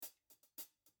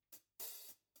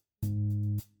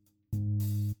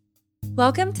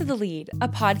Welcome to The Lead, a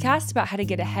podcast about how to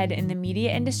get ahead in the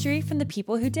media industry from the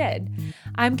people who did.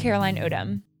 I'm Caroline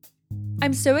Odom.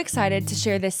 I'm so excited to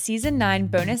share this Season 9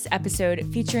 bonus episode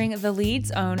featuring The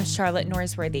Lead's own Charlotte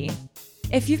Norsworthy.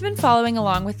 If you've been following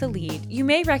along with The Lead, you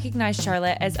may recognize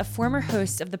Charlotte as a former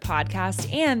host of the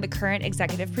podcast and the current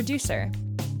executive producer.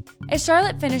 As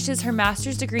Charlotte finishes her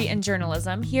master's degree in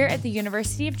journalism here at the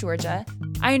University of Georgia,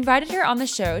 I invited her on the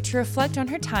show to reflect on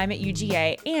her time at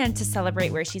UGA and to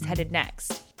celebrate where she's headed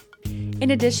next.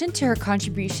 In addition to her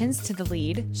contributions to The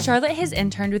Lead, Charlotte has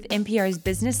interned with NPR's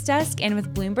Business Desk and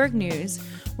with Bloomberg News,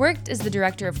 worked as the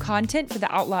director of content for the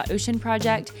Outlaw Ocean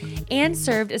Project, and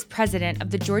served as president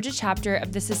of the Georgia chapter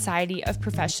of the Society of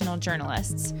Professional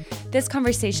Journalists. This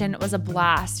conversation was a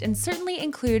blast and certainly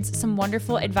includes some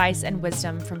wonderful advice and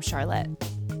wisdom from Charlotte.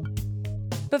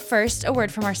 But first, a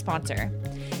word from our sponsor.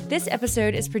 This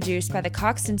episode is produced by the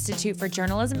Cox Institute for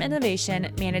Journalism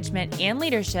Innovation, Management, and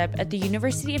Leadership at the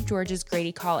University of Georgia's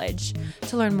Grady College.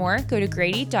 To learn more, go to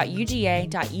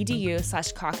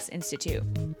grady.uga.edu/Cox Institute.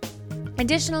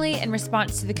 Additionally, in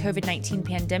response to the COVID-19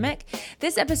 pandemic,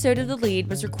 this episode of The Lead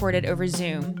was recorded over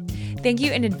Zoom. Thank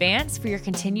you in advance for your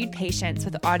continued patience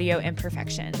with audio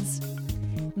imperfections.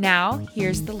 Now,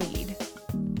 here's The Lead.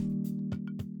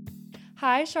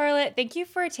 Hi, Charlotte. Thank you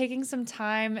for taking some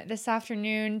time this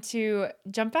afternoon to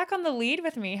jump back on The Lead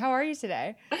with me. How are you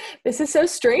today? This is so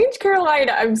strange, Caroline.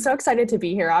 I'm so excited to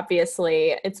be here,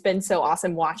 obviously. It's been so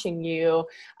awesome watching you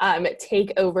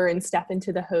take over and step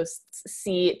into the host's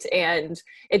seat, and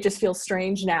it just feels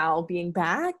strange now being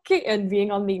back and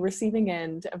being on the receiving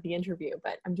end of the interview,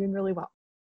 but I'm doing really well.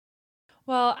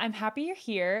 Well, I'm happy you're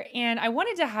here, and I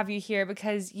wanted to have you here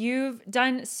because you've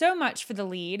done so much for The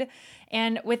Lead,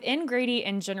 and within Grady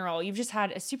in general. You've just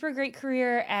had a super great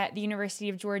career at the University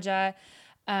of Georgia.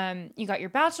 You got your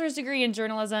bachelor's degree in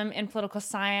journalism and political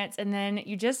science, and then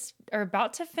you just are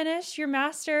about to finish your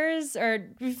master's, or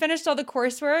you finished all the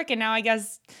coursework, and now I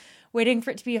guess waiting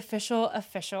for it to be official.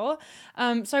 So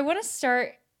I want to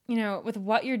start, with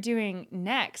what you're doing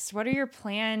next. What are your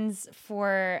plans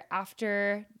for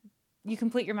after you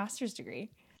complete your master's degree?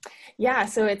 Yeah,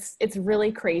 so it's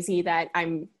really crazy that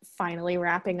I'm finally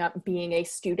wrapping up being a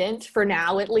student, for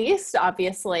now at least.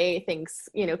 Obviously things,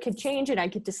 could change and I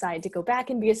could decide to go back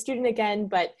and be a student again,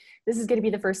 but this is going to be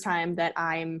the first time that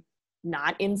I'm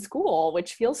not in school,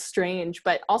 which feels strange,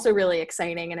 but also really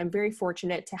exciting. And I'm very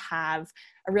fortunate to have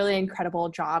a really incredible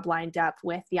job lined up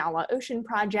with the Outlaw Ocean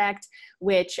Project,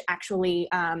 which actually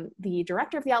the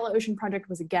director of the Outlaw Ocean Project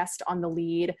was a guest on The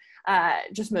Lead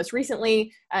just most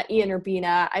recently, Ian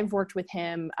Urbina. I've worked with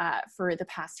him for the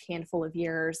past handful of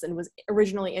years and was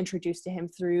originally introduced to him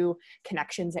through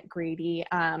connections at Grady.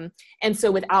 And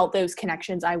so without those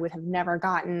connections, I would have never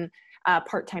gotten a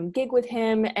part-time gig with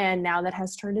him, and now that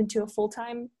has turned into a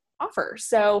full-time offer.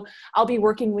 So I'll be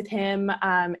working with him,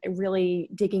 really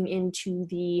digging into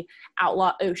the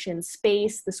outlaw ocean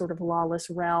space, the sort of lawless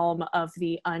realm of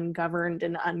the ungoverned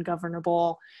and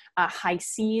ungovernable high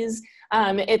seas.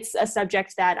 It's a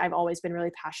subject that I've always been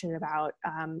really passionate about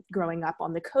growing up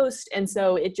on the coast, and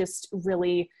so it just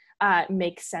really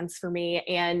makes sense for me.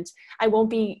 And I won't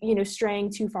be,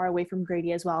 straying too far away from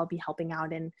Grady as well. I'll be helping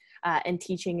out and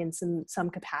teaching in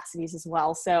some capacities as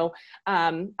well. So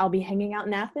I'll be hanging out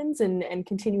in Athens and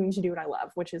continuing to do what I love,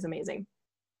 which is amazing.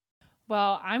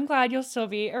 Well, I'm glad you'll still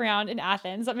be around in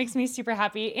Athens. That makes me super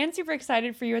happy and super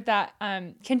excited for you with that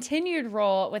continued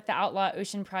role with the Outlaw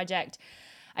Ocean Project.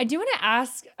 I do want to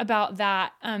ask about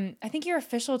that. I think your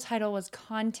official title was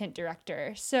content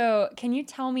director. So can you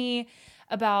tell me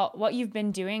about what you've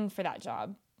been doing for that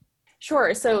job?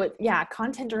 Sure. So yeah,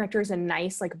 content director is a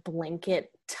nice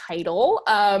blanket title.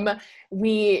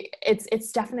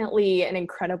 It's definitely an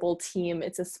incredible team.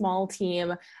 It's a small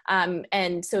team.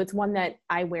 And so it's one that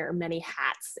I wear many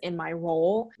hats in my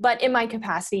role, but in my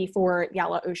capacity for the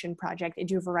Outlaw Ocean Project, I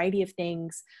do a variety of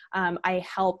things. I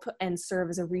help and serve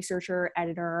as a researcher,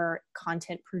 editor,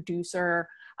 content producer,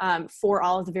 for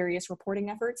all of the various reporting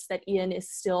efforts that Ian is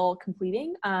still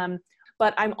completing.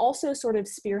 But I'm also sort of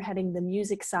spearheading the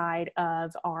music side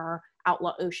of our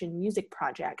Outlaw Ocean Music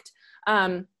Project,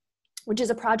 which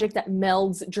is a project that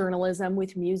melds journalism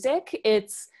with music.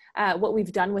 It's what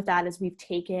we've done with that is we've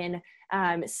taken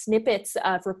snippets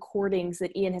of recordings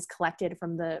that Ian has collected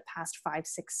from the past 5,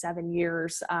 6, 7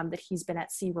 years that he's been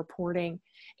at sea reporting.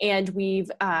 And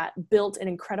we've built an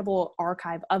incredible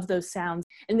archive of those sounds.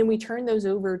 And then we turn those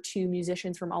over to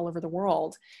musicians from all over the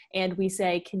world. And we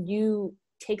say, can you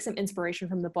take some inspiration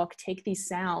from the book, take these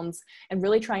sounds and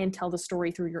really try and tell the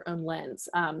story through your own lens,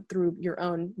 through your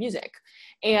own music.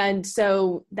 And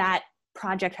so that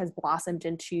project has blossomed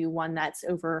into one that's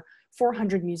over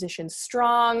 400 musicians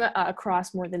strong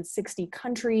across more than 60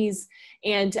 countries.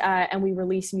 And we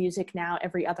release music now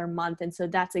every other month. And so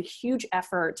that's a huge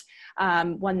effort,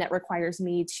 one that requires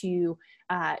me to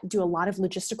do a lot of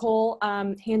logistical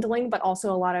handling, but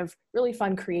also a lot of really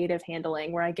fun creative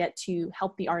handling where I get to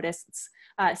help the artists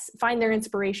find their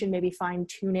inspiration, maybe fine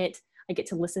tune it. I get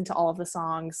to listen to all of the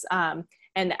songs.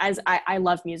 And as I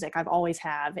love music, I've always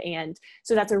have. And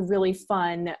so that's a really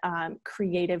fun,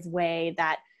 creative way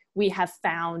that we have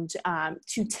found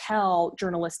to tell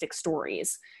journalistic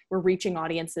stories. We're reaching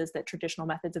audiences that traditional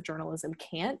methods of journalism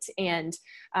can't. And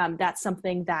that's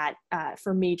something that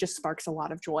for me just sparks a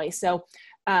lot of joy. So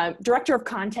director of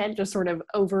content just sort of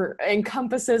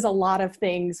encompasses a lot of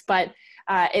things, but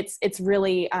it's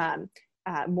really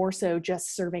more so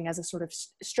just serving as a sort of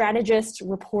strategist,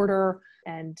 reporter,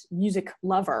 and music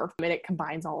lover. And it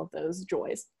combines all of those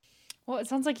joys. Well, it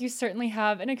sounds like you certainly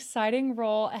have an exciting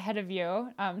role ahead of you.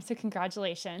 So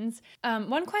congratulations.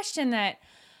 One question that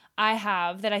I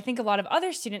have that I think a lot of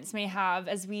other students may have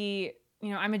as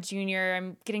I'm a junior,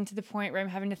 I'm getting to the point where I'm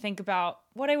having to think about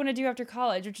what I want to do after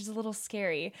college, which is a little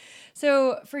scary.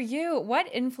 So for you, what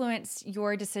influenced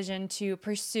your decision to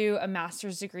pursue a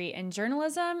master's degree in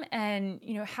journalism? And,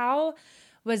 how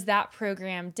was that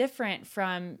program different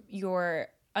from your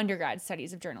undergrad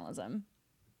studies of journalism?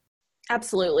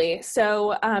 Absolutely.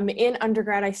 So in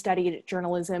undergrad, I studied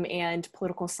journalism and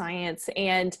political science,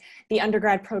 and the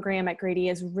undergrad program at Grady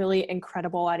is really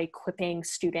incredible at equipping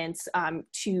students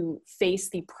to face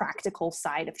the practical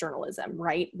side of journalism,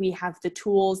 right? We have the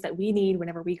tools that we need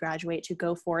whenever we graduate to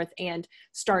go forth and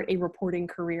start a reporting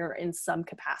career in some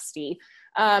capacity.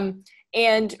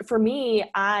 And for me,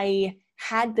 I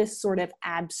had this sort of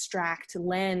abstract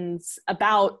lens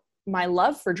about my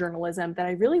love for journalism that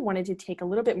I really wanted to take a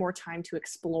little bit more time to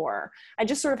explore. I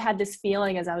just sort of had this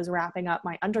feeling as I was wrapping up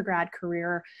my undergrad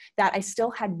career that I still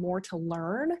had more to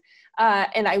learn,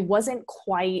 and I wasn't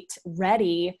quite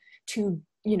ready to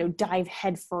dive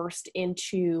headfirst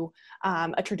into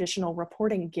a traditional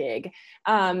reporting gig.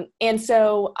 And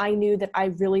so I knew that I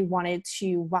really wanted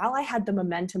to, while I had the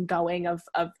momentum going of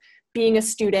being a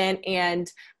student and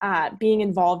being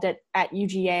involved at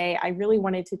UGA, I really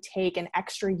wanted to take an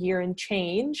extra year and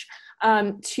change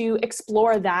to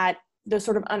explore those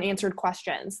sort of unanswered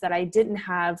questions that I didn't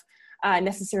have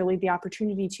necessarily the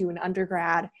opportunity to in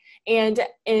undergrad. And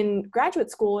in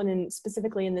graduate school, and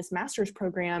specifically in this master's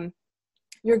program,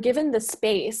 you're given the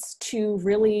space to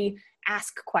really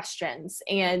ask questions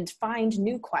and find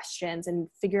new questions and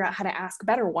figure out how to ask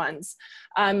better ones.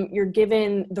 You're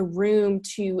given the room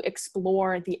to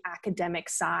explore the academic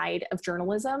side of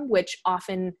journalism, which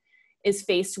often is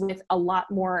faced with a lot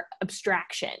more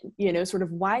abstraction, sort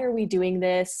of why are we doing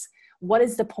this? What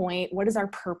is the point? What is our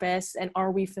purpose? And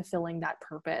are we fulfilling that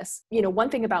purpose? One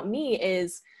thing about me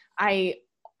is I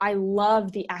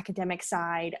love the academic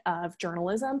side of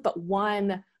journalism, but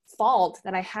one fault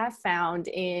that I have found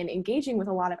in engaging with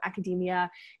a lot of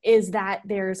academia is that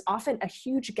there's often a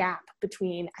huge gap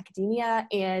between academia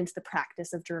and the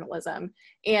practice of journalism.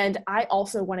 And I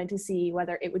also wanted to see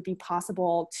whether it would be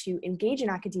possible to engage in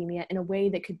academia in a way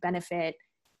that could benefit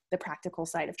the practical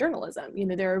side of journalism.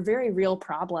 There are very real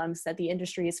problems that the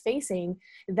industry is facing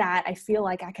that I feel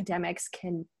like academics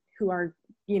who are,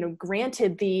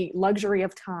 granted the luxury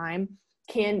of time,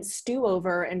 can stew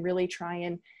over and really try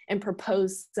and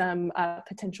propose some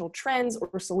potential trends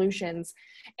or solutions.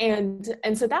 And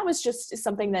so that was just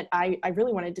something that I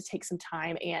really wanted to take some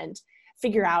time and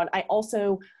figure out. I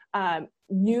also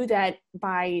knew that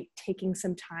by taking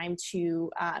some time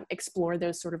to explore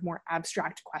those sort of more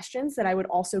abstract questions, that I would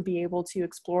also be able to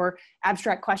explore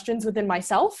abstract questions within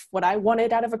myself, what I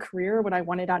wanted out of a career, what I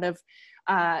wanted out of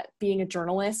being a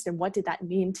journalist, and what did that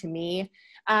mean to me.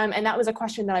 And that was a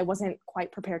question that I wasn't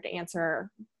quite prepared to answer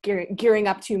gearing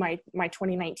up to my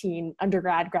 2019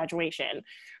 undergrad graduation.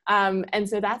 And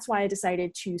so that's why I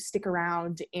decided to stick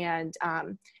around and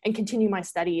continue my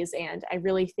studies. And I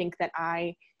really think that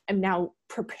I am now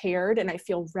prepared and I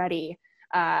feel ready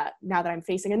now that I'm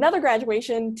facing another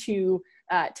graduation to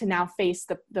now face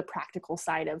the practical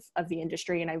side of the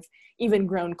industry. And I've even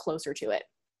grown closer to it.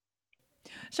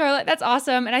 Charlotte, that's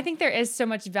awesome. And I think there is so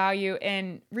much value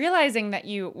in realizing that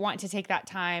you want to take that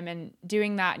time and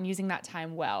doing that and using that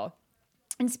time well.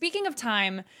 And speaking of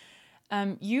time,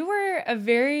 You were a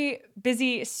very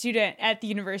busy student at the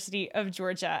University of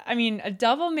Georgia. I mean, a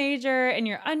double major in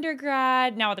your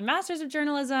undergrad, now with a master's of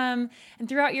journalism, and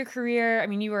throughout your career, I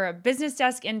mean, you were a business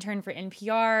desk intern for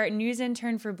NPR, news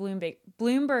intern for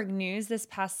Bloomberg News this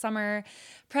past summer,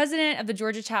 president of the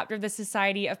Georgia chapter of the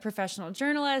Society of Professional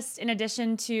Journalists, in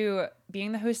addition to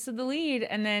being the host of The Lead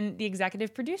and then the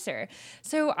executive producer.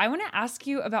 So I want to ask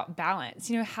you about balance.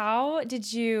 How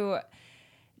did you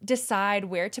decide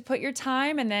where to put your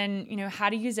time, and then, how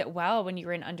to use it well when you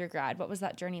were in undergrad? What was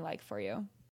that journey like for you?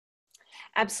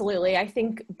 Absolutely. I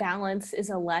think balance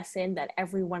is a lesson that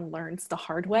everyone learns the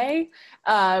hard way.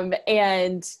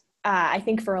 I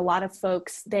think for a lot of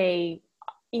folks, they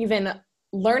even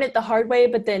learn it the hard way,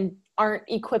 but then aren't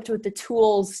equipped with the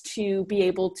tools to be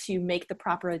able to make the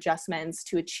proper adjustments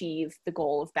to achieve the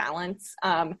goal of balance.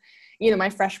 My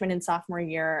freshman and sophomore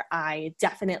year, I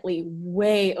definitely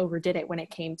way overdid it when it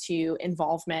came to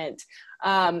involvement.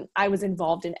 I was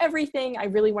involved in everything. I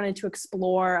really wanted to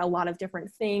explore a lot of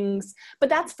different things, but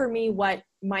that's for me what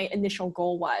my initial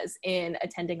goal was in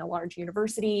attending a large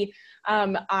university.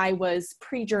 I was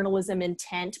pre-journalism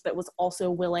intent, but was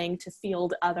also willing to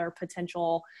field other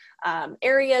potential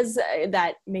areas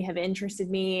that may have interested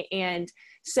me. And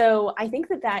so I think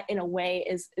that in a way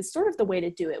is sort of the way to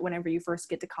do it whenever you first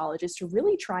get to college, is to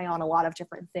really try on a lot of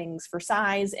different things for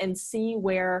size and see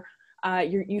where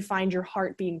you find your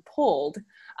heart being pulled.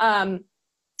 And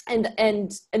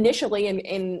initially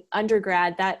in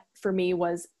undergrad, that for me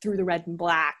was through the red and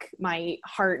black. My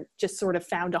heart just sort of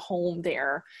found a home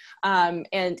there. And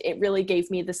it really gave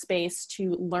me the space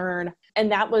to learn.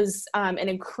 And that was an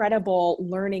incredible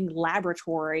learning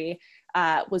laboratory,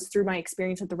 was through my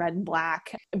experience at the red and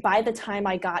black. By the time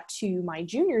I got to my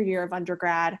junior year of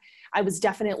undergrad, I was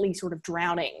definitely sort of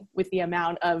drowning with the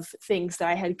amount of things that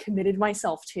I had committed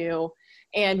myself to,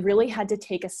 and really had to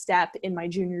take a step in my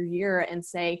junior year and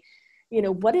say,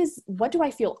 what do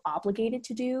I feel obligated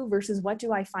to do versus what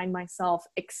do I find myself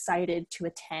excited to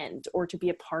attend or to be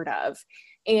a part of?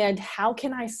 And how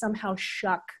can I somehow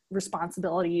shuck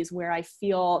responsibilities where I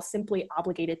feel simply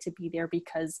obligated to be there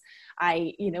because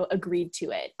I, agreed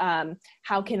to it?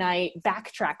 How can I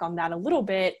backtrack on that a little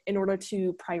bit in order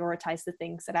to prioritize the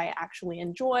things that I actually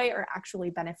enjoy or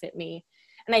actually benefit me?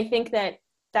 And I think that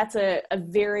that's a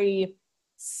very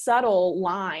subtle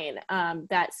line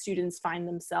that students find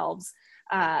themselves,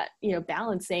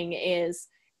 balancing, is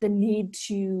the need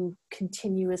to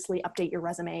continuously update your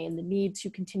resume and the need to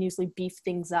continuously beef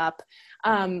things up.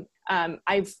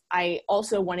 I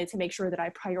also wanted to make sure that I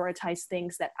prioritize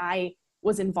things that I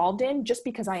was involved in just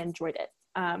because I enjoyed it.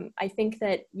 I think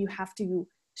that you have to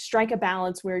strike a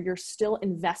balance where you're still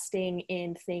investing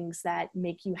in things that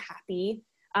make you happy,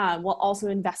 while also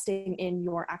investing in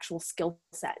your actual skill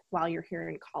set while you're here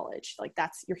in college.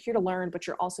 You're here to learn, but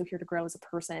you're also here to grow as a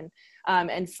person,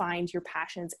 and find your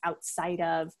passions outside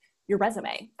of your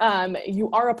resume. You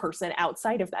are a person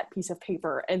outside of that piece of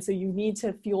paper. And so you need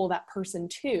to fuel that person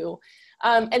too.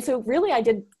 And so really I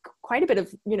did quite a bit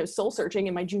of, soul searching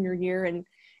in my junior year,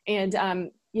 and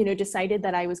decided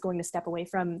that I was going to step away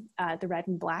from the red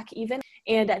and black even.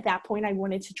 And at that point, I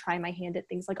wanted to try my hand at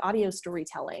things like audio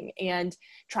storytelling and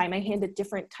try my hand at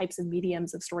different types of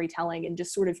mediums of storytelling, and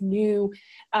just sort of knew,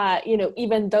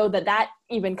 even though that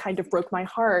even kind of broke my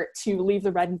heart to leave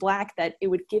the red and black, that it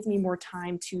would give me more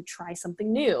time to try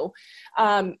something new.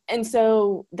 And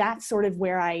so that's sort of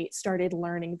where I started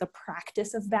learning the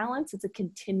practice of balance. It's a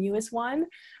continuous one,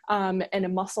 and a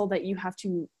muscle that you have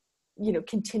to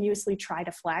continuously try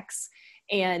to flex.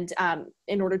 And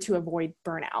in order to avoid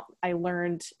burnout, I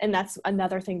learned, and that's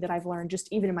another thing that I've learned just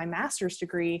even in my master's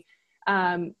degree,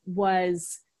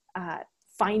 was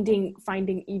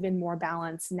finding even more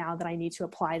balance now that I need to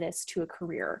apply this to a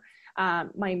career.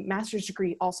 My master's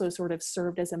degree also sort of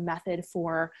served as a method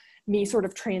for me sort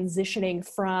of transitioning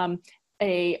from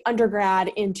a undergrad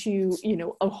into,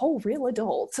 a whole real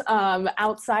adult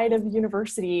outside of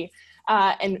university.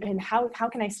 And how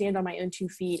can I stand on my own 2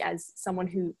 feet as someone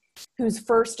whose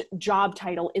first job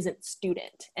title isn't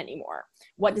student anymore?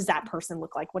 What does that person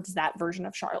look like? What does that version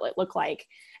of Charlotte look like?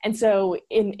 And so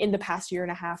in the past year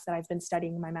and a half that I've been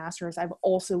studying my master's, I've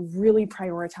also really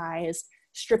prioritized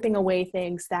stripping away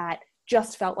things that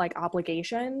just felt like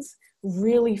obligations,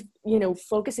 really,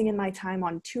 focusing in my time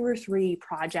on 2 or 3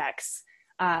 projects,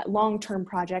 long-term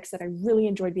projects that I really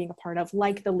enjoyed being a part of,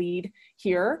 like The Lead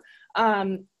here,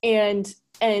 and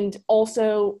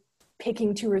also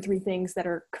picking 2 or 3 things that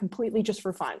are completely just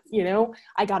for fun.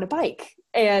 I got a bike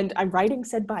and I'm riding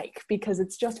said bike because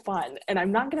it's just fun, and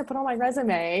I'm not going to put on my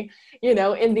resume,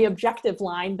 in the objective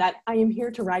line that I am here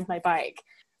to ride my bike.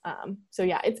 So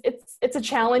yeah, it's a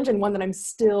challenge, and one that I'm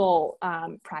still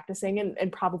practicing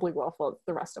and probably will for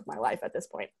the rest of my life at this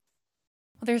point.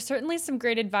 Well, there's certainly some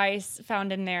great advice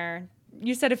found in there.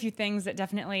 You said a few things that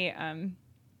definitely I'm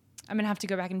going to have to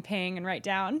go back and ping and write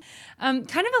down. Kind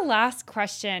of a last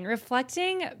question,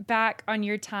 reflecting back on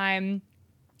your time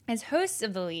as host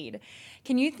of The Lead,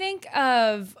 can you think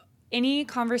of any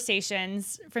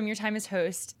conversations from your time as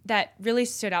host that really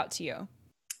stood out to you?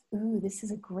 Ooh, this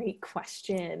is a great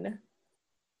question.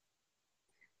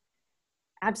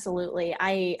 Absolutely.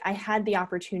 I had the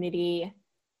opportunity,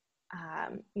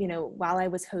 while I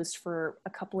was host for a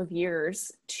couple of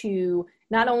years, to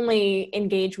not only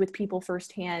engage with people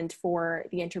firsthand for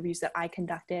the interviews that I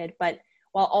conducted, but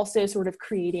while also sort of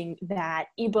creating that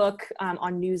ebook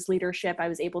on news leadership, I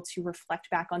was able to reflect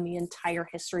back on the entire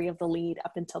history of The Lead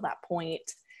up until that point.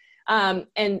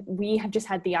 And we have just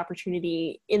had the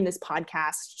opportunity in this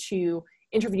podcast to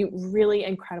interview really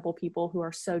incredible people who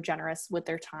are so generous with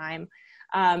their time.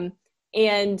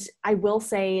 And I will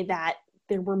say that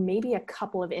there were maybe a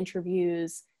couple of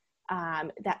interviews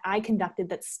that I conducted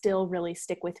that still really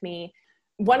stick with me.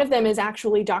 One of them is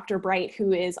actually Dr. Bright,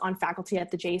 who is on faculty at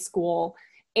the J School.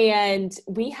 And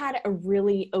we had a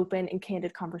really open and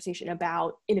candid conversation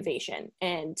about innovation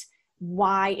and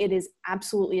why it is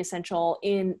absolutely essential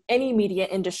in any media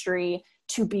industry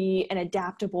to be an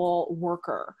adaptable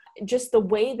worker. Just the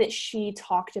way that she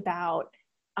talked about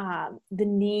the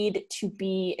need to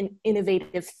be an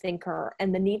innovative thinker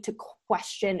and the need to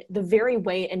question the very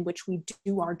way in which we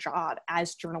do our job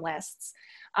as journalists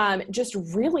just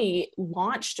really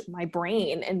launched my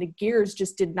brain, and the gears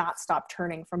just did not stop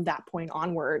turning from that point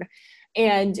onward.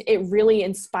 And it really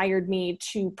inspired me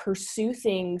to pursue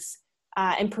things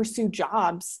and pursue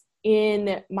jobs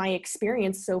in my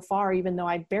experience so far, even though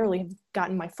I barely have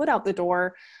gotten my foot out the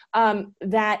door,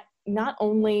 that not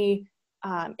only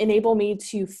enable me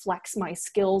to flex my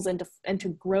skills and to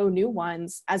grow new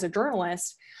ones as a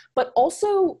journalist, but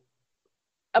also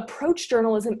approach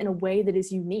journalism in a way that is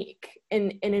unique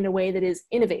and in a way that is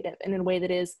innovative and in a way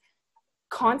that is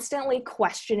constantly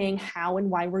questioning how and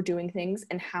why we're doing things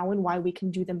and how and why we can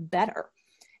do them better.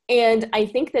 And I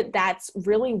think that that's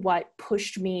really what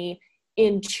pushed me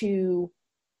into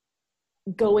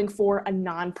going for a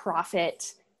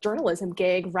nonprofit journalism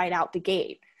gig right out the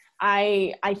gate.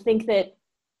 I think that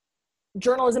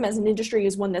journalism as an industry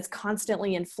is one that's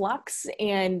constantly in flux,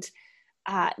 and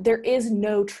there is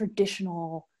no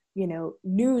traditional,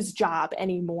 news job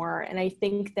anymore. And I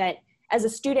think that as a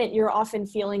student, you're often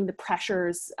feeling the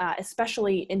pressures,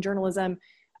 especially in journalism.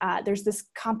 There's this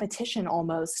competition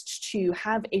almost to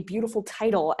have a beautiful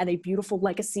title and a beautiful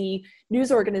legacy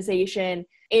news organization.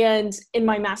 And in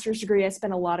my master's degree, I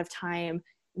spent a lot of time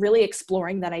really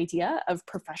exploring that idea of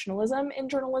professionalism in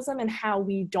journalism and how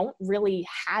we don't really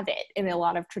have it in a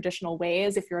lot of traditional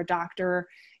ways. If you're a doctor,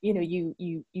 you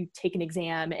take an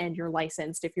exam and you're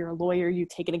licensed. If you're a lawyer, you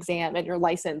take an exam and you're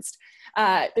licensed.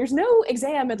 There's no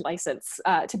exam and license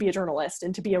to be a journalist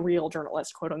and to be a real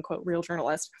journalist, quote unquote, real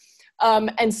journalist.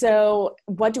 And so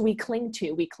what do we cling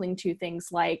to? We cling to things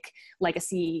like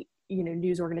legacy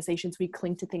news organizations. We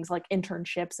cling to things like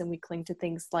internships, and we cling to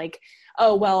things like,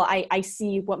 oh, well, I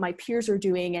see what my peers are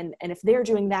doing, and if they're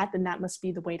doing that, then that must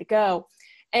be the way to go.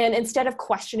 And instead of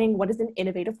questioning what is an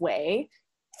innovative way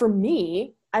for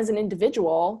me as an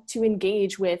individual to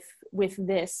engage with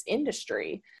this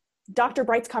industry, Dr.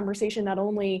 Bright's conversation not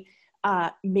only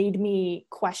made me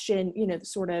question,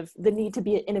 sort of the need to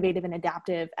be innovative and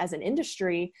adaptive as an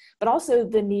industry, but also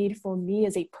the need for me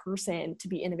as a person to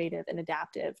be innovative and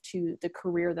adaptive to the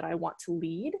career that I want to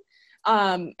lead,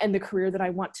 and the career that I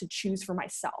want to choose for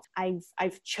myself.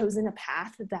 I've chosen a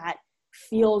path that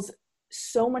feels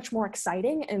so much more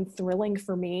exciting and thrilling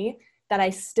for me that I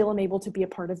still am able to be a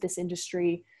part of this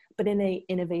industry, but in an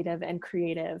innovative and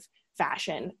creative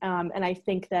fashion. And I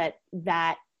think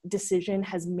that decision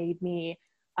has made me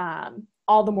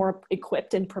all the more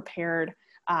equipped and prepared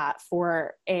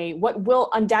for what will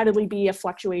undoubtedly be a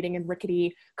fluctuating and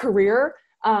rickety career,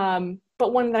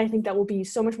 but one that I think that will be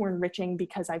so much more enriching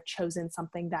because I've chosen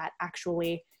something that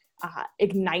actually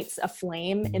ignites a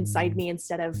flame inside me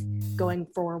instead of going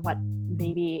for what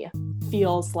maybe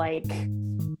feels like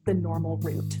the normal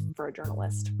route for a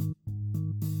journalist.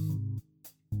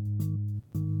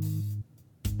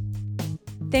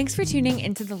 Thanks for tuning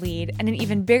into The Lead, and an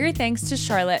even bigger thanks to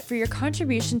Charlotte for your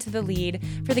contribution to The Lead,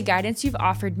 for the guidance you've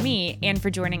offered me, and for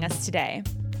joining us today.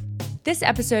 This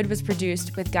episode was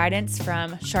produced with guidance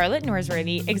from Charlotte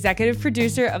Norsworthy, executive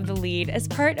producer of The Lead, as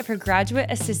part of her graduate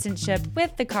assistantship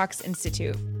with the Cox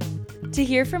Institute. To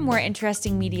hear from more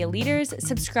interesting media leaders,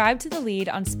 subscribe to The Lead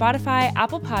on Spotify,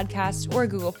 Apple Podcasts, or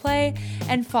Google Play,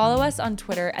 and follow us on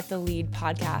Twitter at The Lead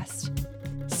Podcast.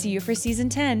 See you for season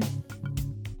 10.